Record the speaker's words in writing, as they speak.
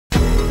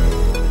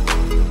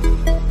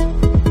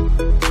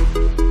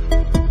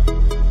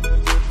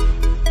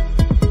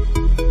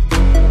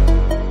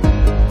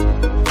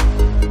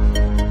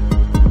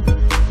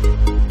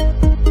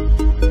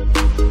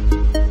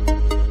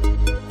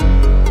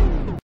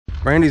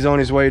Randy's on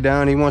his way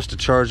down. He wants to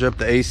charge up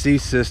the AC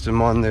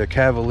system on the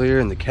Cavalier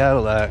and the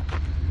Cadillac.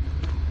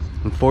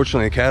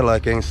 Unfortunately, the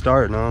Cadillac ain't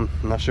starting on.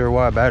 I'm not sure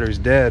why, battery's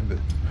dead, but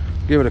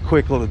give it a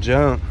quick little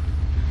jump.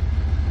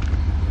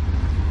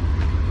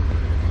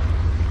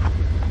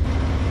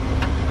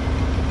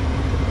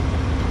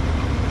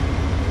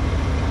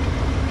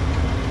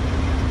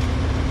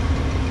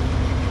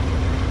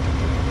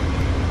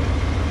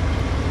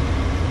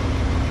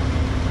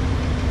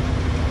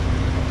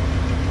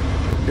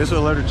 Guess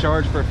we'll let her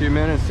charge for a few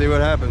minutes, see what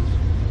happens.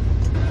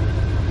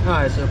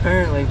 Alright, so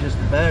apparently just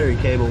the battery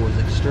cable was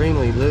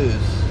extremely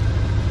loose.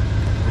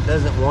 It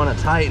doesn't want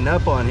to tighten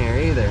up on here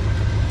either.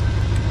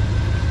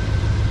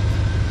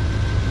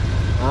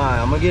 Alright,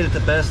 I'm gonna get it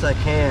the best I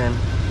can.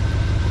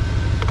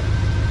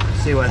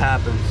 See what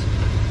happens.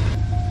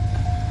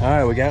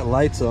 Alright, we got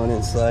lights on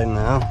inside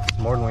now.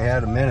 More than we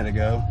had a minute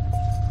ago.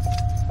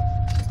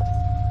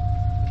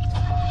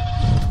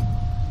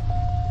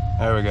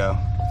 There we go.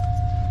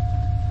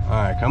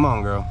 Alright, come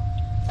on, girl.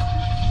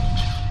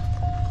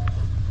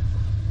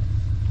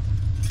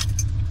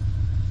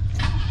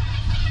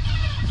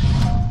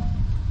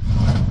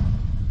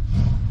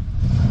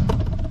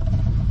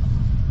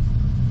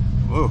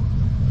 Whoa.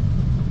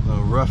 A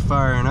little rough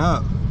firing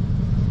up.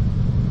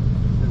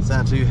 Doesn't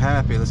sound too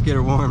happy. Let's get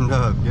her warmed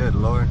up. Good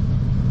Lord.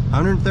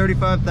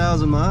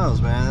 135,000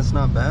 miles, man. That's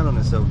not bad on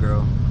this old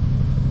girl.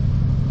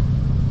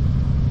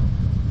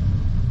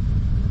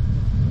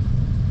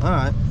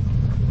 Alright.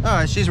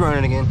 Alright, she's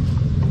running again.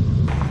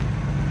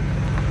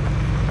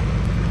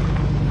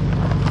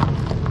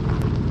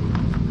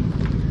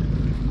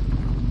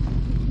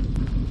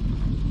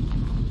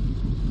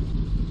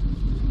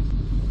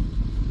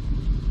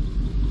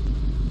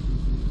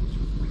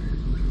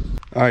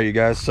 Alright, you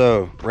guys,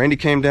 so Randy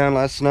came down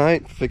last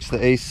night, fixed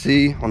the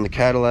AC on the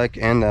Cadillac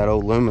and that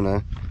old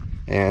Lumina,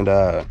 and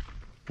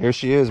here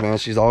she is, man.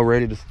 She's all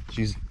ready to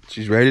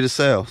she's ready to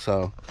sell.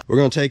 So we're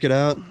gonna take it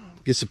out,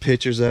 get some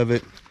pictures of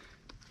it,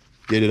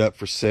 get it up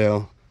for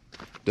sale.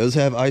 Does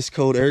have ice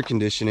cold air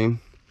conditioning,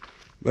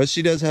 but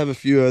she does have a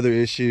few other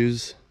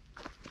issues.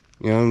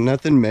 You know,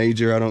 nothing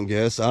major, I don't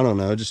guess. I don't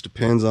know. It just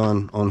depends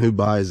on who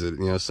buys it.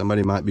 You know,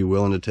 somebody might be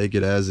willing to take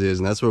it as is,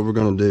 and that's what we're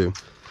gonna do.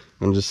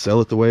 I'm gonna just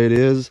sell it the way it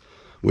is.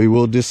 We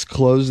will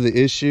disclose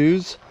the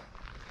issues,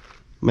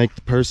 make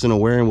the person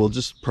aware, and we'll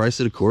just price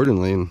it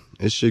accordingly, and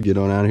it should get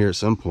on out of here at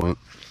some point.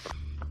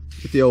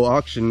 Get the old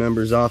auction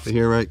numbers off of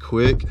here right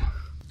quick.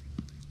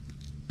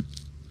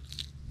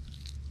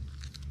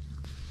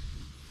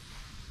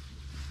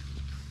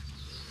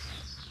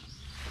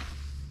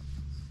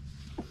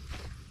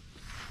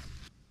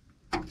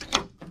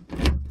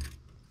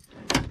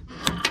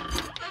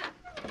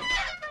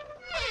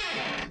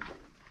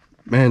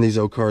 Man, these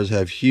old cars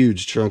have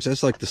huge trunks.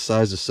 That's like the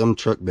size of some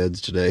truck beds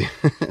today.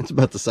 It's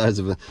about the size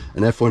of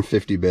an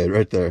F-150 bed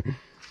right there.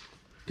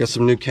 Got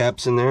some new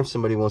caps in there if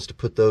somebody wants to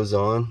put those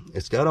on.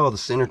 It's got all the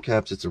center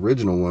caps, it's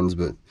original ones,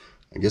 but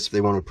I guess if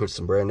they want to put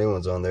some brand new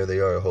ones on there, they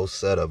are a whole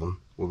set of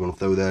them. We're going to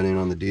throw that in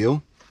on the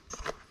deal.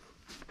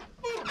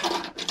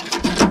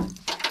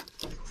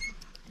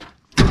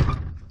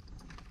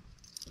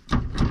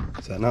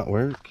 Does that not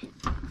work?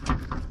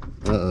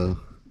 Uh-oh.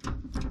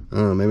 I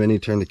don't know, maybe I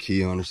need to turn the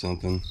key on or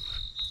something.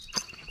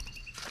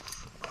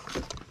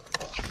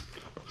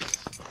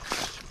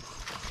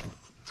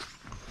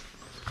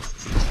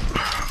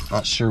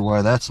 Not sure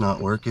why that's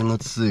not working.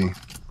 Let's see.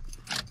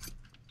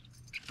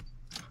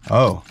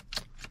 Oh,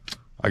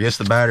 I guess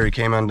the battery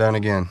came undone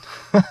again.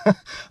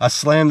 I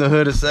slammed the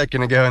hood a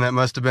second ago and that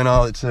must have been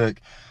all it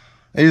took.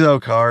 These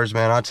old cars,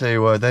 man, I tell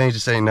you what, they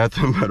just ain't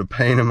nothing but a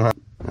pain in my...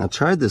 I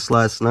tried this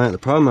last night. The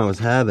problem I was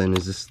having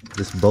is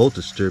this bolt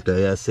is stripped out.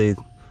 Yeah, see,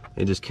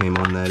 it just came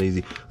on that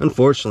easy.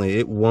 Unfortunately,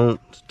 it won't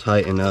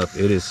tighten up.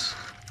 It's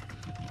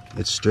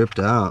stripped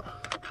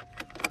out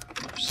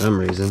for some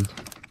reason.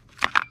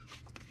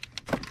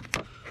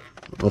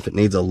 I don't know if it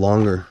needs a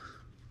longer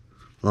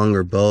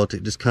bolt.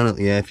 It just kind of,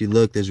 yeah, if you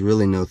look, there's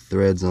really no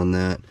threads on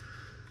that.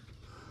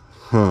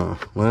 Huh,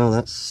 well,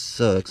 that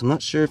sucks. I'm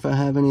not sure if I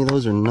have any of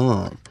those or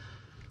not.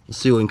 Let's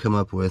see what we can come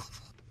up with.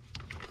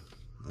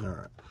 All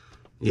right.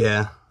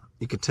 Yeah,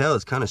 you could tell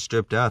it's kind of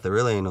stripped out. There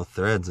really ain't no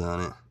threads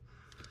on it.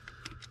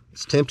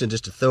 It's tempting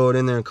just to throw it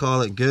in there and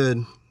call it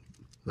good,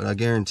 but I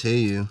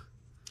guarantee you,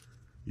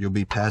 you'll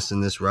be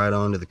passing this right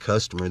on to the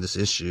customer, this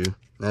issue.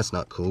 That's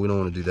not cool. We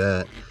don't want to do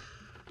that.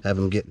 Have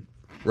them get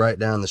right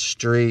down the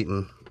street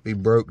and be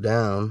broke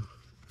down.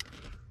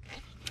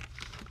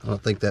 I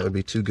don't think that would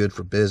be too good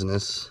for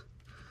business.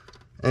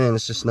 And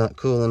it's just not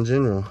cool in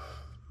general.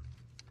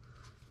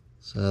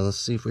 So let's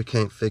see if we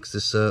can't fix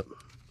this up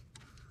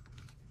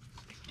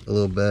a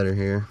little better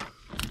here.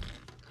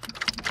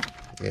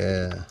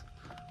 Yeah.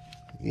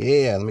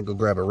 Yeah, let me go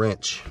grab a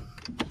wrench.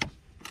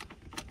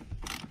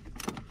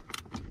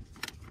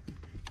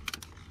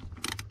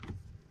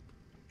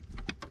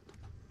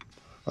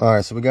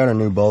 Alright, so we got our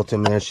new bolt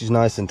in there. She's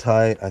nice and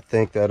tight. I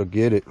think that'll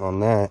get it on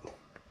that.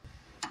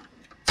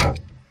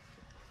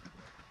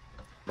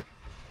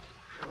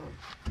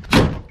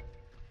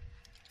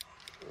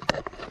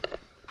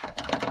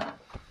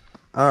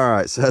 All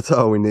right, so that's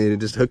all we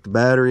needed. Just hook the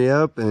battery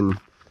up and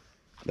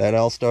that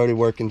all started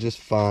working just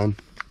fine.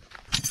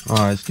 All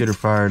right, let's get her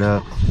fired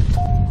up.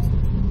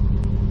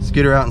 Let's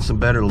get her out in some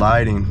better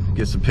lighting,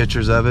 get some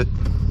pictures of it.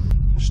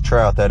 Let's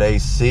try out that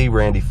AC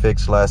Randy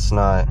fixed last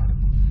night.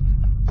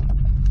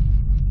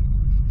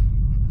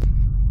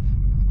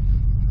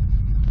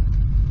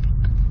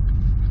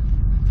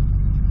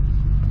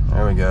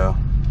 There we go.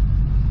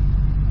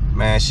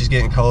 Man, she's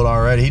getting cold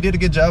already. He did a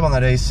good job on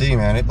that AC,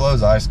 man. It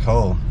blows ice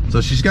cold. So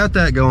she's got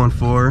that going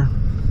for her.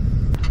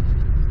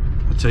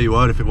 I'll tell you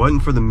what, if it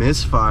wasn't for the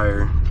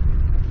misfire,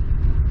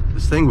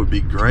 this thing would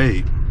be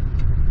great.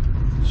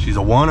 She's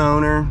a one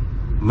owner,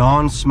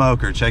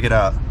 non-smoker. Check it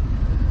out.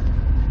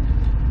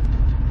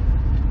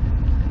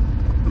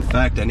 In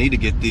fact, I need to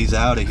get these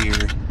out of here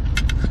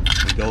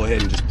and go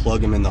ahead and just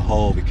plug them in the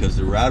hole because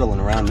they're rattling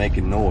around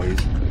making noise.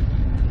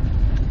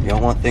 You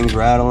don't want things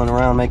rattling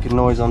around making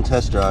noise on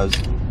test drives.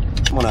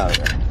 Come on out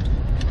of there.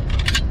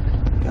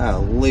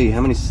 Golly,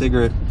 how many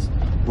cigarette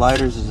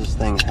lighters does this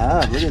thing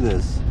have? Look at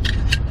this.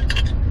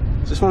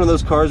 It's just one of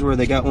those cars where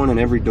they got one in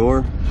every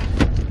door.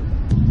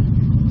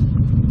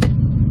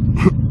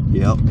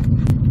 Yep.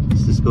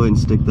 Let's just go ahead and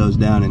stick those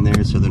down in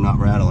there so they're not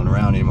rattling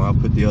around anymore. I'll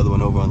put the other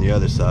one over on the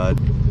other side.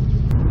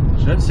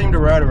 She doesn't seem to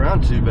ride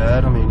around too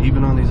bad. I mean,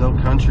 even on these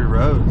old country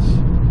roads,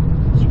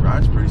 she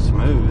rides pretty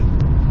smooth.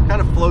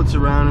 Kind of floats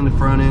around in the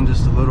front end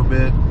just a little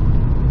bit.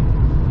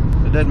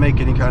 It doesn't make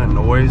any kind of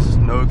noise,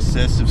 no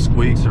excessive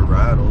squeaks or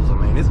rattles. I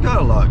mean, it's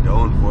got a lot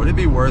going for it. It'd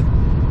be worth,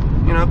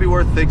 you know, it'd be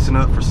worth fixing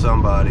up for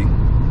somebody.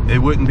 It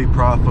wouldn't be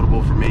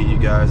profitable for me, you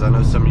guys. I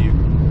know some of you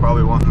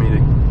probably want me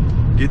to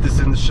get this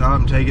in the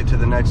shop and take it to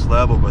the next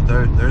level, but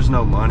there's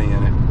no money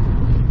in it.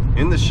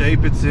 In the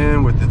shape it's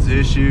in, with its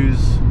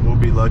issues, we'll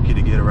be lucky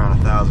to get around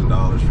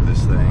 $1,000 for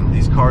this thing.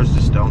 These cars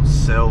just don't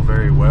sell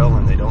very well,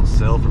 and they don't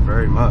sell for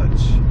very much.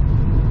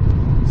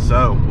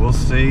 So we'll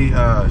see.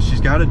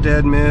 She's got a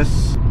dead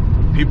miss.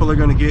 People are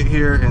going to get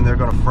here and they're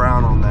going to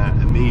frown on that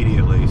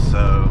immediately.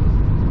 So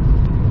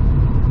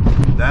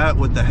that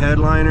with the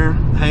headliner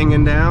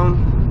hanging down,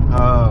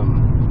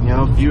 you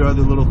know, a few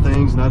other little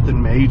things,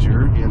 nothing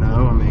major, you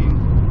know. I mean,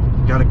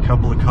 got a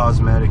couple of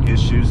cosmetic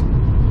issues.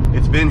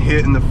 It's been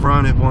hit in the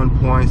front at one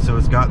point, so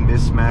it's got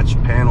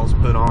mismatched panels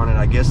put on it.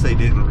 I guess they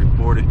didn't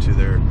report it to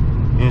their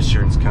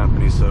insurance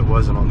company, so it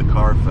wasn't on the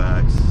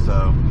Carfax.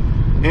 So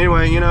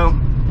anyway, you know,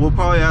 we'll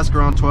probably ask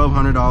around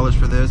 $1,200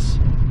 for this.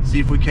 See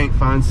if we can't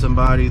find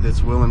somebody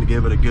that's willing to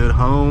give it a good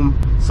home,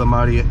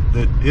 somebody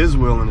that is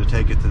willing to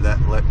take it to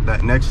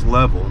that next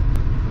level.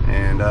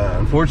 And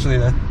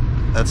unfortunately,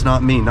 that's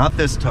not me, not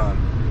this time.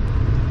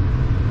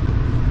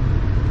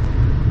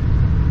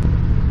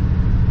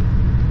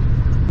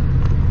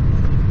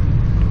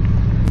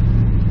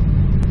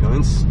 You know,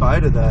 in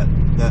spite of that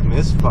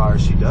misfire,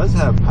 she does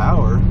have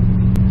power. I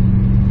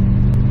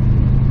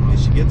mean,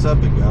 she gets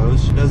up and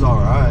goes. She does all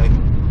right.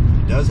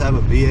 She does have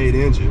a V8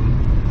 engine,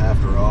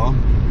 after all.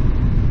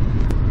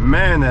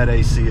 Man, that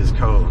AC is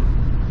cold.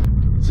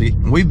 See,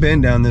 we've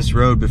been down this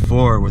road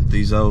before with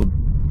these old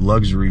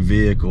luxury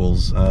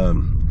vehicles.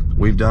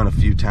 We've done a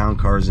few town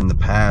cars in the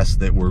past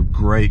that were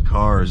great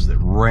cars that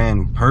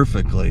ran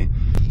perfectly,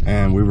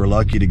 and we were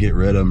lucky to get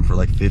rid of them for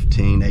like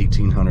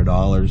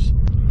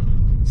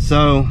 $1,800.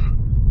 So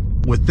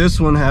with this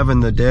one having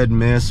the dead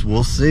miss,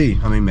 we'll see.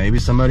 I mean, maybe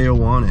somebody will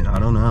want it, I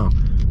don't know,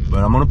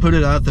 but I'm gonna put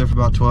it out there for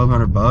about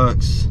 1,200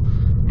 bucks.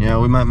 You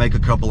know, we might make a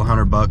couple of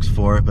 $100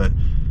 for it, but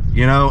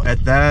you know,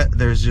 at that,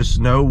 there's just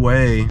no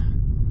way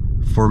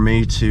for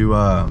me to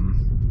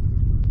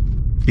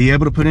be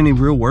able to put any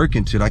real work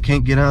into it. I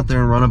can't get out there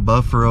and run a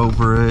buffer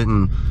over it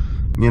and,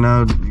 you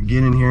know,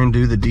 get in here and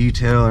do the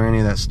detail or any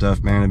of that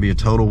stuff, man. It'd be a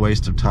total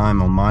waste of time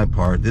on my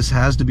part. This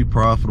has to be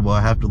profitable.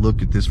 I have to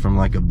look at this from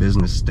like a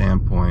business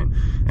standpoint.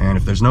 And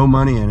if there's no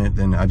money in it,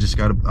 then I just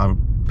gotta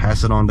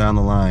pass it on down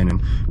the line.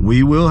 And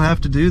we will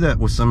have to do that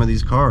with some of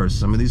these cars.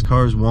 Some of these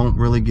cars won't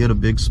really get a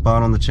big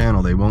spot on the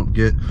channel. They won't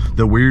get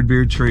the weird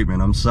beard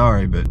treatment. I'm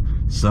sorry, but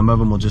some of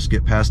them will just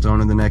get passed on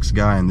to the next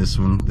guy, and this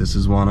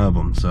is one of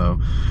them. So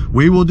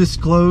we will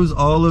disclose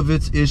all of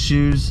its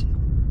issues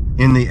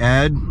in the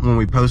ad when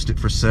we post it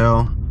for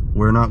sale.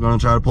 We're not going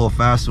to try to pull a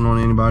fast one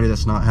on anybody.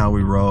 That's not how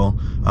we roll.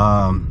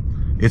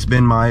 It's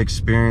been my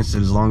experience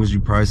that as long as you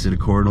price it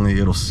accordingly,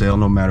 it'll sell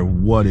no matter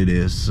what it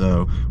is.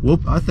 So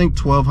I think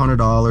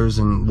 $1,200,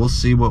 and we'll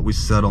see what we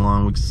settle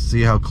on. We can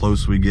see how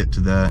close we get to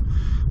that.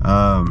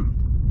 I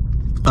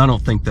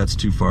don't think that's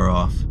too far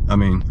off. I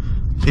mean,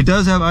 it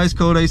does have ice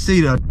cold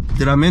AC.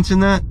 Did I mention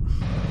that?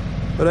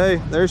 But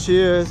hey, there she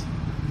is.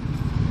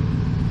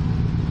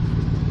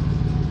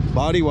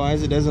 Body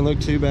wise, it doesn't look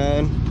too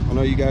bad. I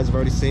know you guys have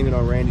already seen it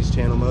on Randy's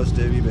channel, most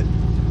of you, but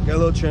got a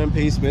little trim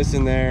piece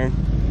missing there.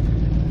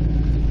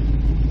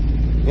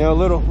 You know, a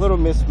little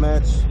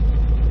mismatch.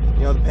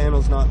 You know, the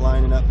panel's not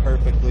lining up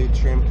perfectly,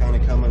 trim kind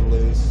of coming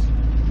loose.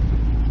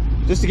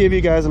 Just to give you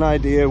guys an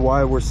idea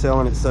why we're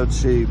selling it so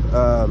cheap.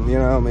 You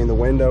know, I mean, the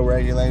window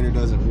regulator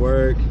doesn't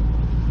work.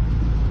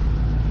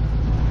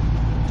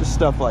 Just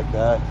stuff like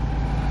that.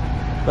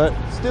 But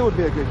still would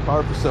be a good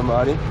car for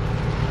somebody,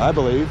 I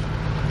believe.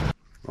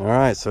 All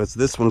right, so it's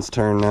this one's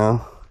turn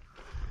now.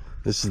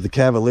 This is the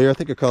Cavalier. I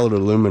think I called it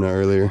Illumina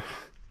earlier.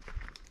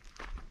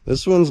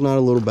 This one's not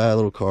a little bad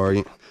little car.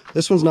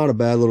 This one's not a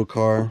bad little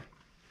car.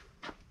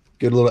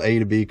 Good little A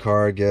to B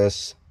car, I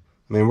guess.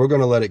 I mean, we're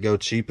gonna let it go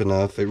cheap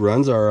enough. It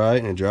runs all right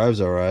and it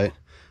drives all right.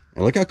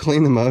 And look how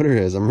clean the motor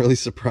is. I'm really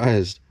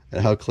surprised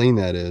at how clean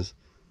that is.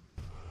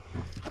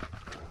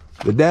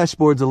 The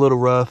dashboard's a little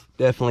rough.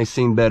 Definitely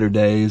seen better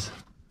days.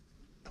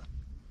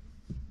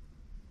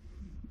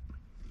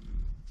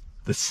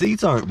 The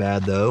seats aren't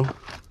bad though.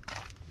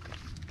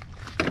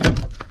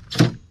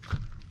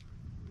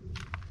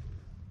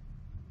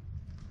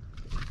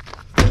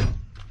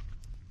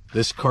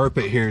 This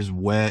carpet here is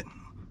wet.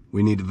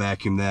 We need to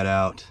vacuum that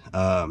out.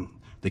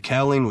 The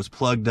cowling was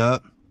plugged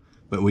up,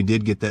 but we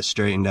did get that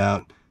straightened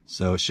out,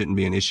 so it shouldn't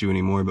be an issue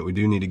anymore, but we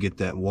do need to get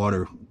that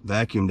water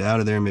vacuumed out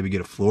of there. Maybe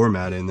get a floor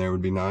mat in there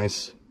would be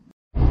nice.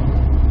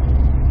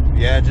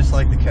 Yeah, just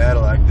like the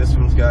Cadillac, this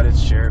one's got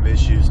its share of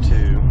issues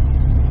too.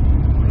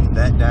 I mean,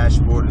 that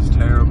dashboard is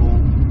terrible.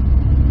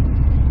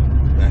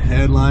 The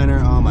headliner,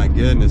 oh my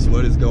goodness,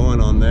 what is going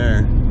on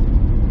there?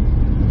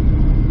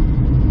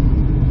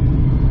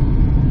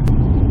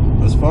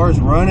 As far as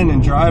running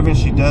and driving,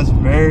 she does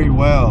very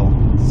well.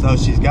 So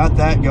she's got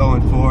that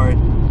going for it.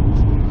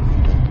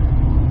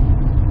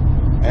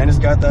 And it's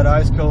got that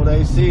ice cold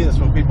AC. That's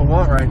what people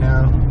want right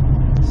now.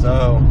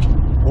 So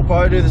we'll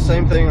probably do the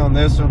same thing on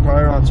this one,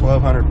 probably around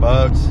 1,200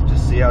 bucks.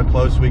 Just see how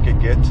close we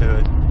could get to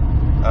it.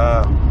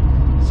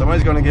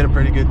 Somebody's gonna get a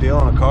pretty good deal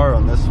on a car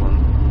on this one.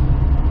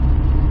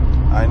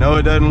 I know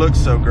it doesn't look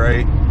so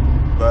great,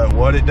 but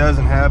what it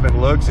doesn't have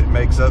in looks, it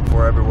makes up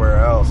for everywhere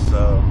else.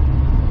 So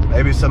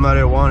maybe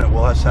somebody will want it.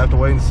 We'll just have to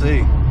wait and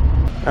see.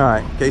 All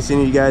right, in case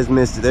any of you guys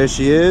missed it, there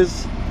she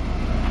is.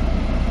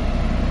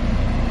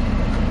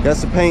 Got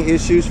some paint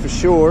issues for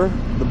sure.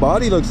 The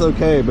body looks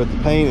okay, but the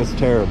paint is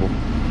terrible.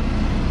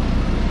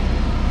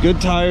 Good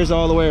tires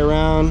all the way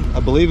around. I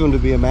believe them to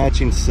be a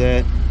matching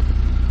set.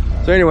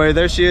 So anyway,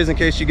 there she is in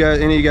case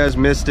any of you guys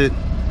missed it.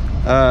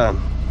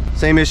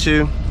 Same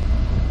issue,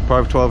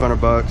 probably 1,200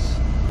 bucks.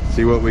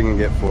 See what we can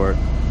get for it.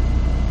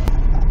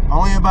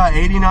 Only about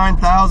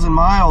 89,000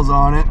 miles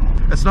on it.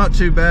 That's not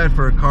too bad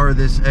for a car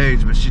this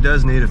age, but she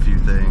does need a few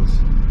things.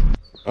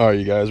 All right,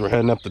 you guys, we're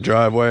heading up the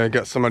driveway. I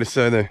got somebody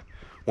say they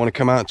want to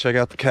come out and check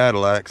out the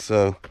Cadillac,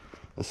 so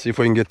let's see if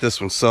we can get this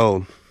one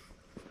sold.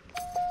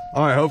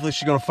 All right, hopefully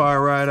she's gonna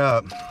fire right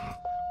up.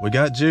 We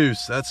got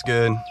juice, that's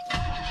good.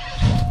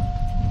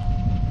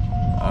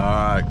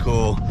 All right,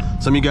 cool.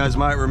 Some of you guys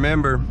might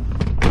remember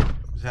I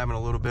was having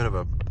a little bit of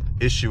a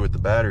issue with the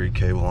battery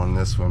cable on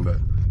this one, but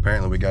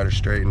apparently we got her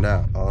straightened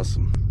out.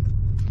 Awesome.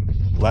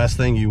 Last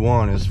thing you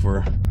want is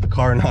for a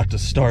car not to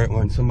start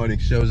when somebody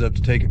shows up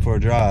to take it for a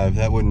drive.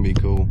 That wouldn't be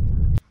cool.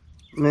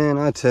 Man,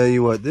 I tell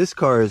you what, this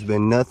car has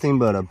been nothing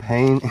but a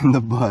pain in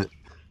the butt.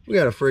 We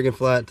got a friggin'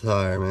 flat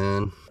tire,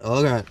 man.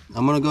 All right,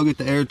 I'm gonna go get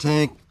the air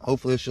tank.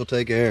 Hopefully she'll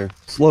take air.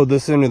 Let's load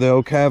this into the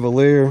old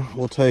Cavalier.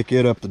 We'll take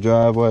it up the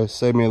driveway.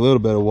 Save me a little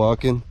bit of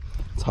walking.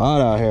 It's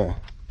hot out here.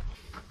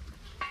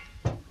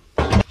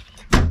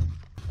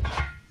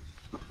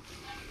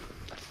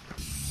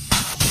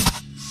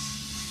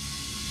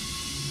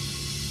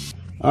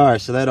 All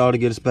right, so that ought to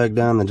get us back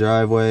down the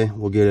driveway.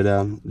 We'll get it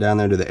down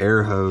there to the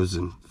air hose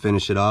and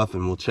finish it off,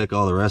 and we'll check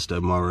all the rest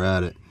of them while we're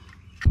at it.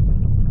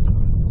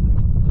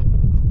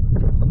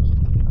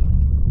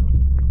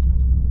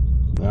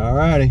 All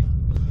righty.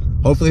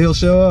 Hopefully he'll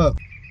show up.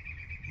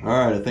 All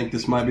right, I think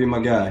this might be my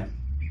guy.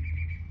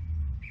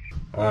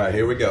 All right,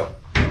 here we go.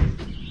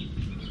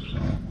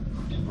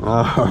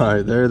 All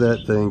right, there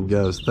that thing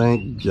goes.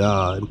 Thank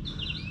God.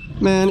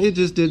 Man, it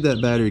just did that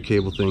battery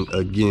cable thing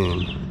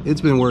again.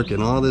 It's been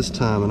working all this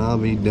time, and I'll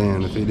be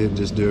damned if he didn't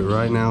just do it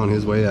right now on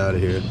his way out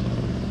of here.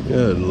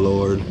 Good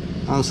Lord.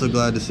 I'm so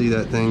glad to see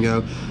that thing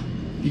go.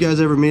 You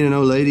guys ever meet an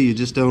old lady you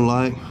just don't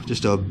like?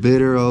 Just a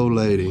bitter old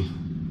lady.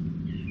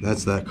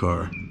 That's that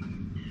car.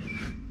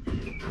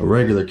 A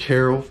regular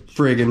Carol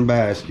friggin'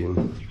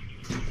 Baskin.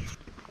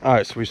 All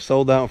right, so we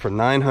sold that one for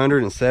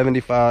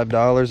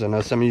 $975. I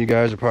know some of you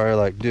guys are probably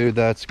like, dude,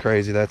 that's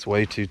crazy. That's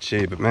way too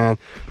cheap. But man,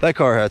 that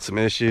car had some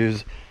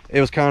issues.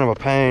 It was kind of a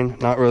pain,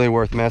 not really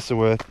worth messing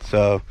with.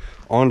 So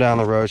on down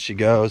the road she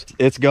goes.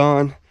 It's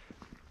gone.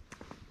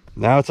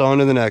 Now it's on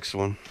to the next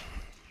one.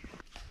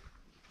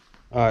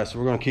 All right, so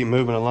we're gonna keep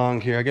moving along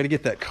here. I gotta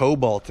get that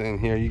Cobalt in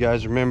here. You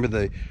guys remember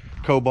the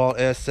Cobalt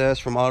SS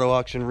from Auto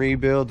Auction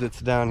Rebuild?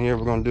 It's down here.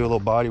 We're gonna do a little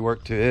body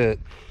work to it.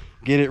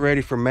 Get it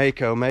ready for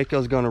Mako.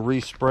 Mako's gonna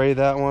respray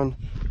that one,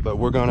 but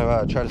we're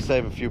gonna try to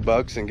save a few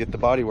bucks and get the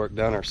body work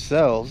done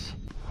ourselves.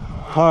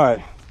 All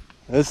right,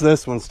 it's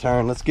this one's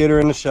turn. Let's get her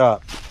in the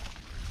shop.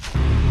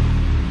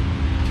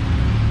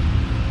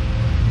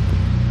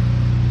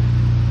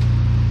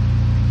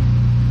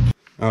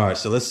 All right,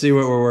 so let's see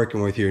what we're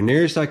working with here.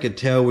 Nearest I could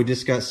tell, we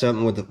just got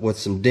something with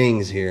some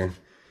dings here.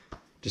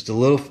 Just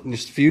a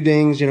few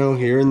dings, you know,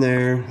 here and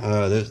there.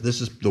 This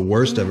is the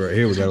worst of it right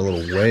here. We got a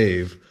little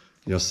wave.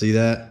 You'll see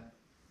that?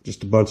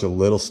 Just a bunch of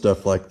little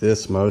stuff like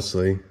this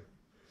mostly.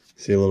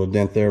 See a little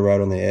dent there right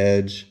on the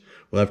edge.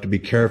 We'll have to be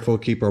careful,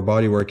 keep our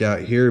bodywork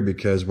out here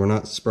because we're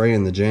not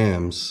spraying the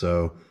jams,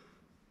 so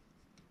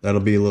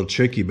that'll be a little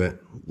tricky, but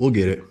we'll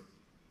get it.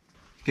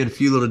 Get a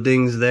few little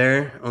dings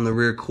there on the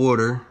rear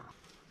quarter.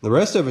 The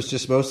rest of it's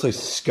just mostly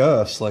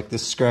scuffs, like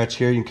this scratch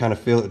here, you can kind of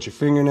feel it with your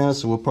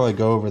fingernails, so we'll probably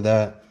go over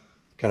that,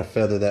 kind of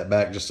feather that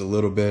back just a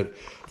little bit.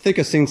 I think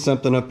I've seen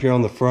something up here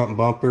on the front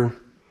bumper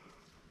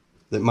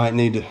that might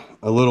need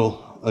a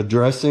little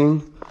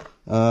addressing.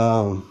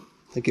 I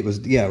think it was,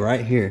 yeah,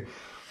 right here.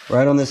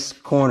 Right on this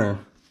corner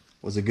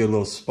was a good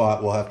little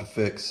spot we'll have to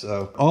fix.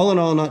 So all in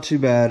all, not too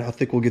bad. I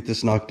think we'll get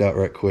this knocked out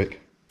right quick.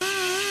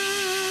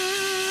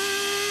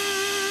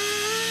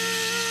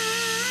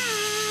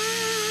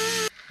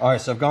 All right,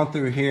 so I've gone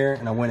through here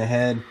and I went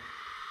ahead,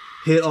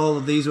 hit all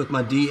of these with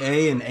my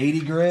DA and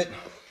 80 grit.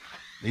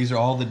 These are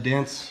all the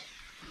dents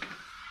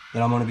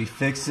that I'm gonna be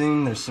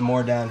fixing. There's some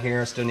more down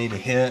here I still need to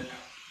hit.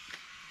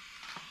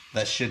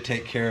 That should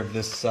take care of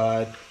this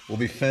side. We'll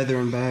be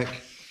feathering back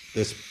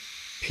this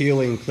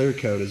peeling clear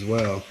coat as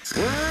well.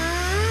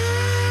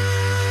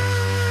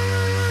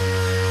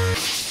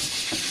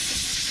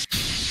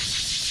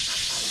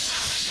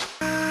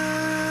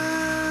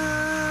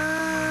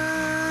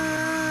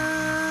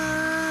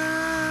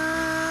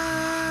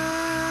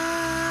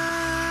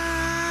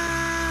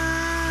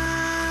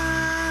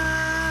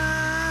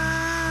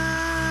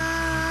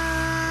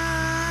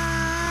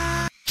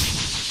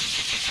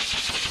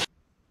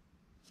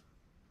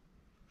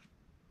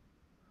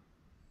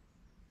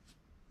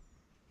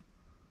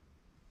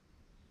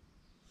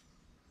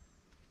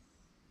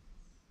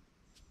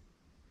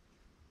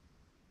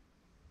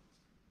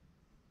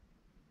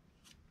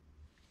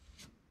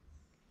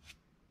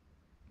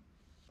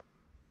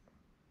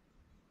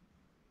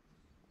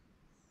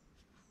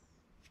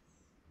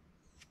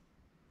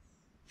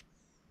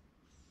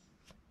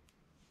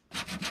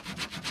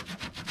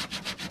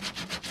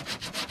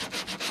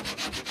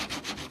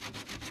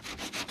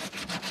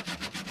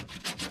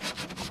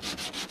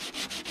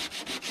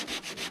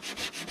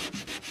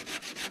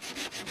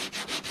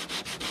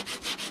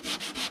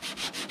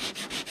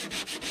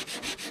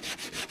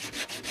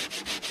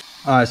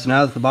 Alright, so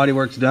now that the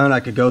bodywork's done,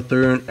 I could go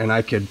through and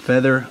I could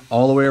feather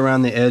all the way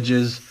around the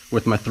edges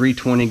with my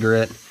 320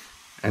 grit,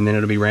 and then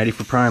it'll be ready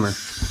for primer.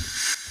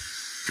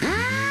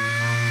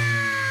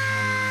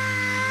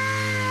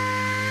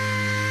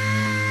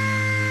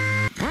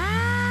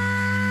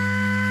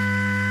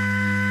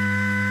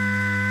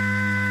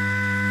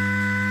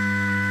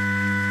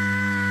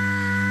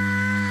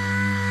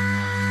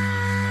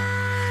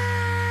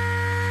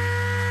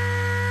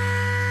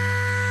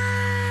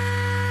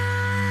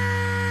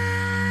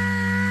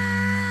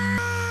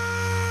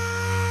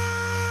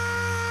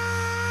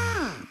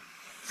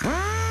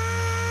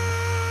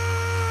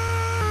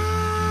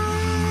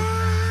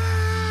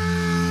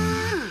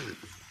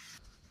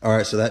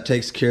 Alright, so that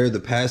takes care of the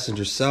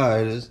passenger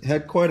side. It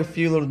had quite a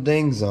few little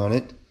dings on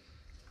it.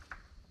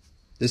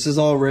 This is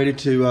all ready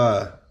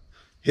to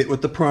hit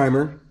with the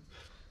primer.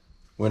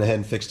 Went ahead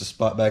and fixed a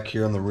spot back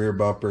here on the rear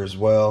bumper as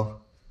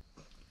well.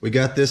 We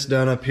got this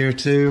done up here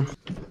too.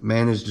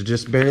 Managed to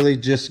just barely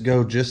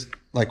go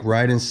like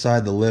right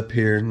inside the lip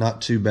here.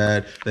 Not too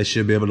bad. They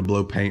should be able to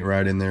blow paint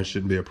right in there.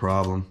 Shouldn't be a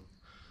problem.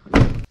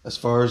 As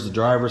far as the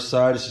driver's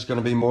side, it's just going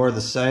to be more of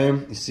the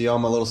same. You see all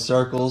my little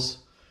circles.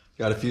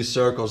 Got a few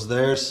circles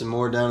there, some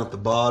more down at the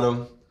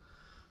bottom.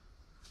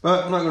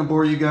 But I'm not going to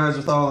bore you guys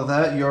with all of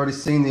that. You already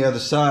seen the other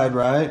side,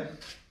 right?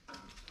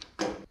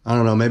 I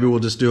don't know, maybe we'll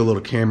just do a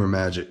little camera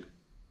magic.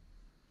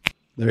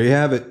 There you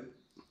have it.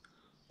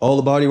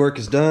 All the bodywork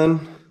is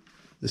done.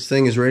 This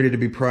thing is ready to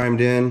be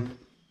primed in.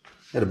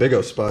 Had a big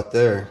old spot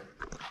there.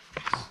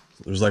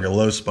 There's like a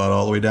low spot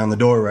all the way down the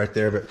door right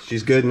there, but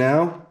she's good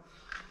now.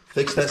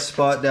 Fixed that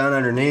spot down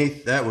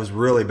underneath. That was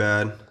really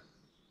bad.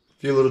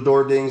 Few little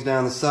door dings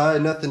down the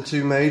side, nothing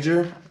too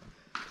major.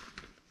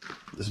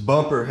 This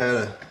bumper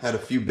had a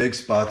few big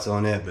spots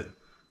on it, but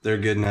they're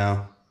good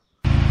now.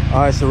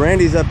 All right, so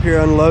Randy's up here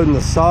unloading the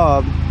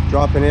Saab,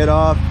 dropping it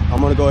off. I'm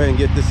gonna go ahead and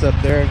get this up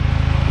there.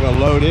 I'm gonna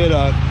load it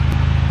up.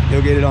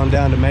 He'll get it on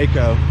down to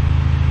Mako.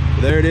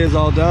 But there it is,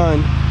 all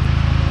done.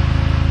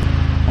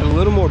 Had a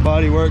little more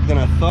body work than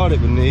I thought it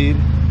would need.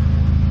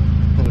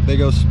 Had a big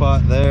old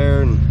spot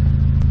there, and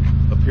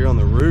up here on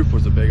the roof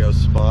was a big old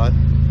spot.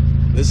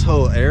 This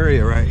whole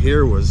area right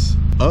here was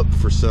up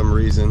for some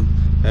reason.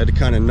 I had to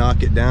kind of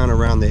knock it down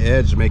around the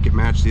edge to make it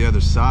match the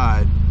other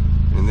side.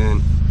 And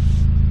then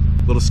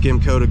a little skim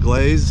coat of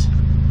glaze.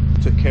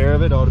 Took care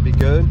of it, ought to be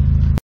good.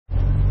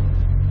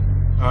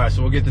 All right,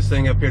 so we'll get this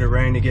thing up here to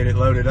Randy, get it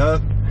loaded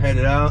up, head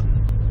it out,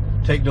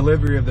 take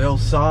delivery of the old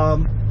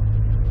Saab,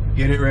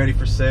 get it ready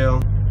for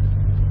sale,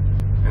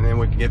 and then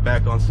we can get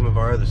back on some of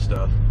our other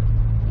stuff.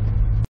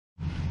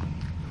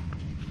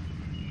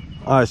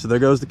 All right, so there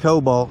goes the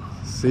Cobalt.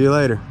 See you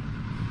later.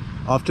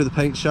 Off to the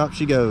paint shop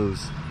she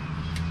goes.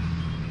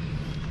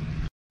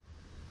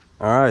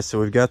 All right, so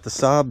we've got the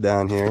Saab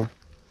down here.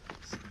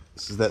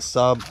 This is that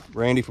Saab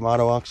Randy from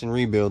Auto Auction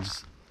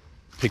Rebuilds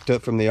picked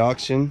up from the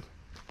auction,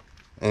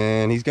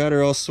 and he's got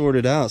her all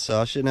sorted out,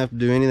 so I shouldn't have to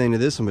do anything to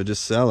this one but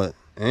just sell it.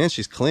 And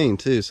she's clean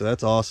too, so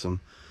that's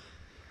awesome.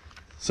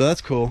 So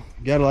that's cool.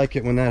 You gotta like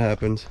it when that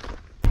happens.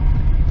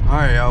 All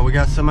right, y'all, we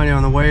got somebody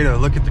on the way to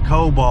look at the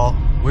Cobalt.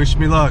 Wish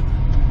me luck.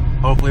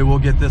 Hopefully we'll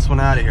get this one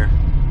out of here.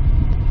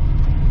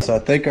 So I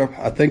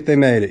think they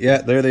made it.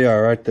 Yeah, there they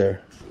are right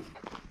there.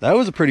 That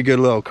was a pretty good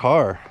little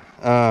car.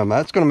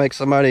 That's gonna make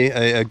somebody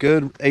a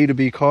good A to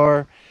B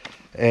car.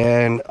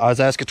 And I was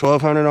asking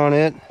 $1,200 on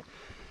it,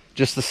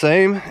 just the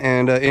same,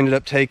 and ended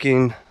up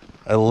taking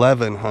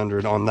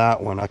 $1,100 on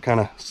that one. I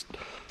kind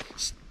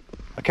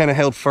of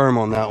held firm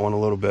on that one a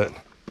little bit.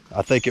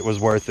 I think it was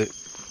worth it.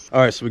 All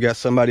right, so we got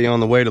somebody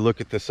on the way to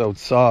look at this old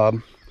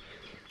Saab.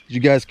 You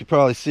guys could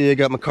probably see I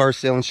got my car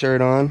selling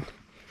shirt on,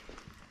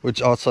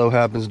 which also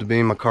happens to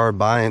be my car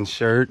buying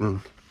shirt.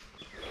 And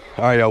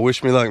all right, y'all,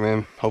 wish me luck,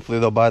 man. Hopefully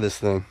they'll buy this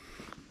thing.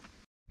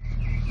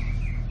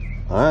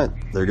 All right,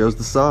 there goes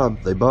the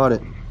Saab. They bought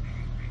it.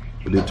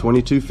 We did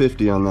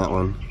 $22.50 on that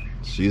one.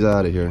 She's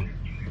out of here.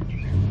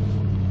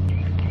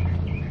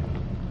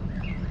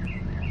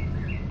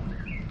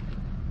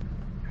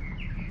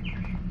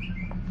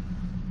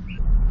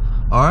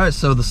 All right,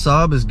 so the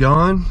Saab is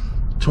gone.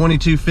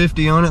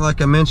 $22.50 on it, like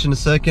I mentioned a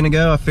second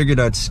ago. I figured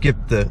I'd skip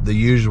the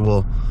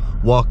usual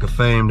walk of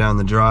fame down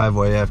the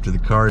driveway after the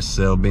car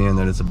sale, being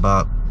that it's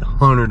about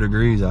 100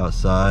 degrees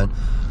outside.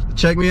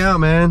 Check me out,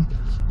 man.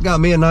 Got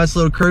me a nice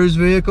little cruise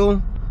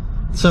vehicle.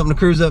 Something to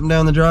cruise up and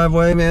down the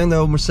driveway, man. The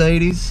old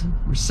Mercedes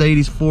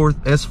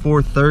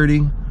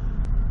S430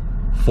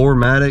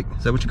 4MATIC.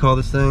 Is that what you call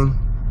this thing?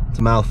 It's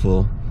a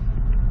mouthful.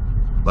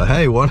 But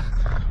hey, what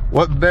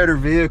better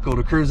vehicle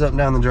to cruise up and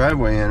down the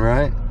driveway in,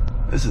 right?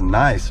 This is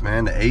nice,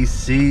 man. The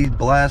AC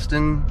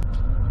blasting,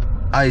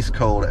 ice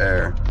cold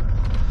air.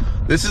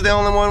 This is the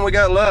only one we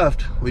got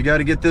left. We got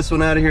to get this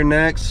one out of here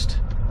next.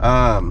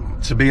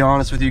 To be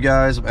honest with you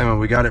guys, I mean,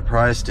 we got it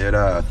priced at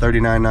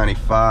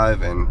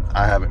 $39.95, and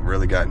I haven't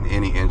really gotten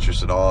any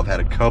interest at all. I've had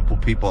a couple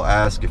people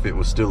ask if it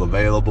was still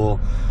available,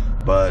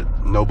 but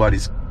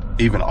nobody's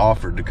even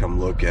offered to come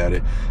look at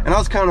it. And I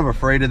was kind of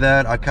afraid of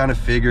that. I kind of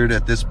figured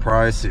at this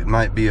price it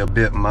might be a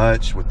bit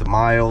much with the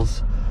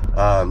miles.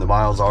 The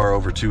miles are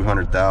over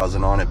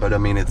 200,000 on it, but I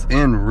mean, it's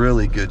in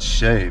really good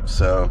shape.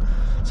 So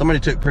somebody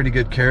took pretty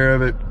good care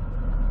of it.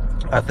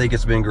 I think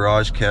it's been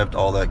garage kept,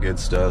 all that good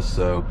stuff.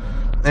 So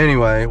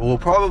anyway, we'll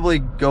probably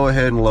go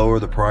ahead and lower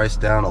the price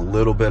down a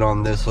little bit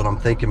on this one. I'm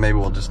thinking maybe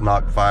we'll just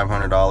knock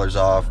 $500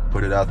 off,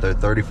 put it out there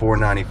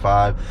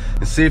 $34.95,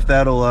 and see if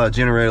that'll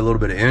generate a little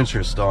bit of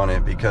interest on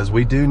it, because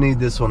we do need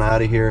this one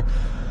out of here.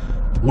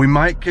 We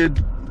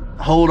could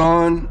hold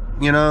on,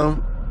 you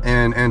know,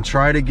 and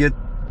try to get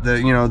the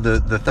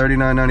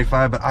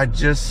 $39.95, but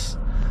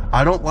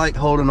I don't like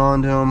holding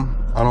on to them.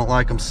 I don't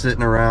like them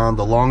sitting around.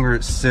 The longer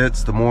it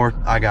sits, the more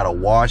I gotta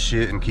wash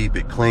it and keep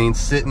it clean.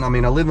 I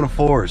mean, I live in a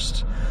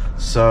forest,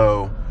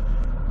 so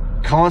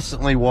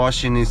constantly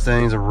washing these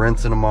things and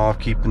rinsing them off,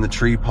 keeping the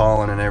tree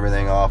pollen and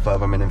everything off of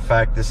them. And in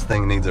fact, this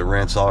thing needs a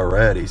rinse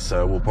already,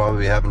 so we'll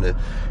probably be having to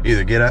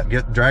either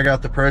drag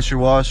out the pressure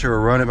washer or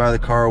run it by the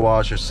car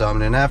wash or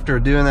something. And after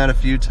doing that a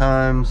few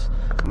times,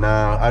 no,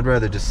 I'd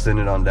rather just send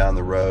it on down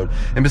the road.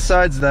 And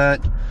besides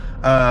that,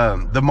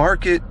 the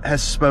market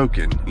has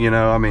spoken. You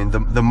know, I mean,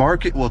 the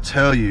market will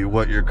tell you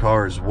what your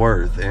car is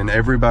worth, and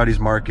everybody's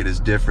market is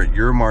different.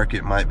 Your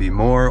market might be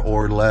more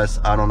or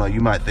less. I don't know.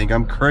 You might think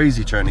I'm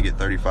crazy trying to get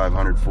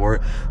 $3,500 for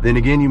it. Then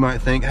again, you might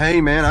think,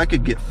 hey man, I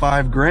could get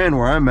 $5 grand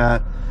where I'm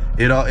at.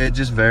 It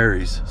just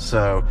varies.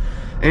 So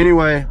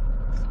anyway,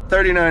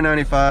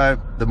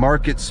 $39.95. The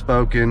market's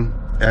spoken.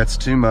 That's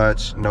too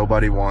much.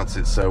 Nobody wants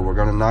it, so we're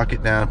gonna knock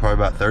it down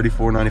probably about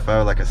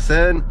 $34.95, like I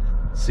said.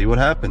 See what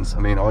happens. I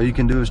mean, all you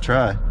can do is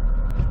try.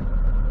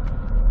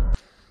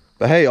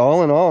 But hey,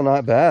 all in all,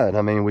 not bad.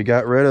 I mean, I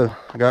got rid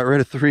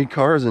of 3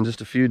 cars in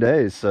just a few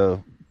days,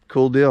 so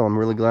cool deal. I'm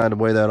really glad the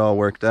way that all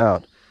worked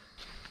out.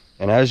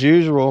 And as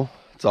usual,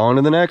 it's on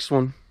to the next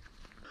one.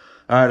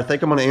 All right, I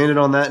think I'm going to end it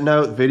on that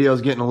note. The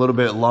video's getting a little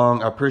bit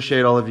long. I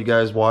appreciate all of you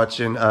guys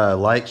watching.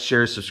 Like,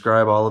 share,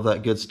 subscribe, all of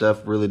that good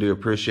stuff. Really do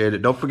appreciate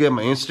it. Don't forget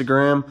my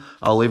Instagram.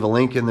 I'll leave a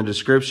link in the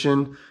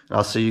description.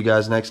 I'll see you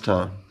guys next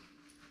time.